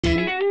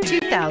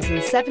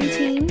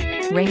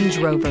2017 Range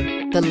Rover.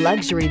 The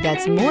luxury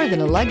that's more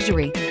than a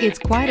luxury. It's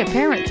quite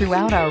apparent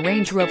throughout our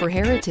Range Rover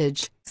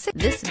heritage.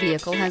 This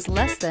vehicle has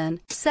less than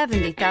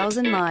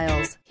 70,000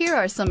 miles. Here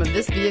are some of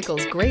this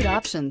vehicle's great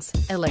options: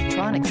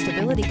 electronic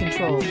stability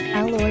control,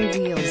 alloy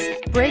wheels,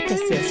 brake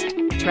assist,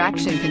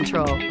 traction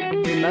control,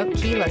 remote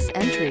keyless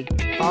entry,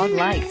 fog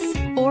lights,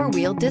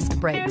 four-wheel disc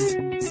brakes,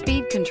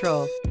 speed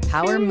control,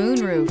 power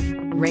moonroof,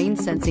 rain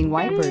sensing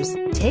wipers.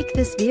 Take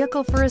this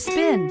vehicle for a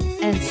spin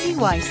and see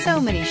why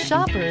so many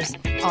shoppers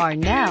are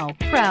now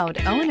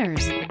proud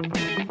owners.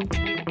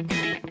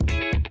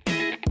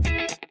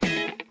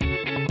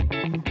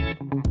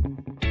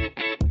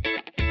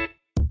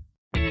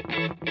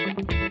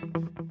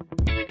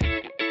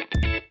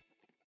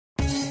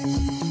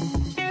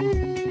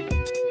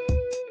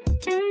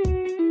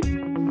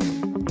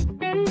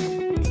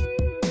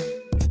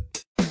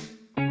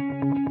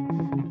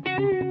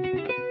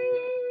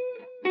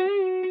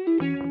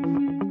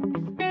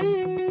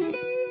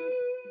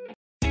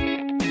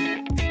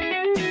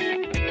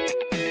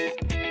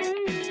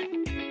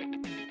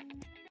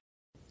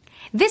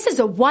 This is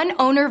a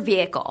one-owner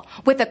vehicle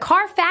with a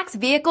Carfax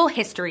Vehicle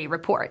History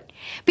Report.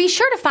 Be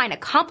sure to find a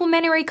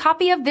complimentary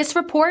copy of this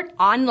report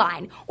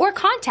online or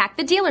contact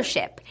the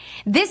dealership.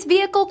 This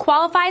vehicle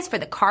qualifies for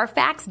the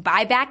Carfax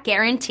Buyback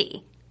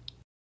Guarantee.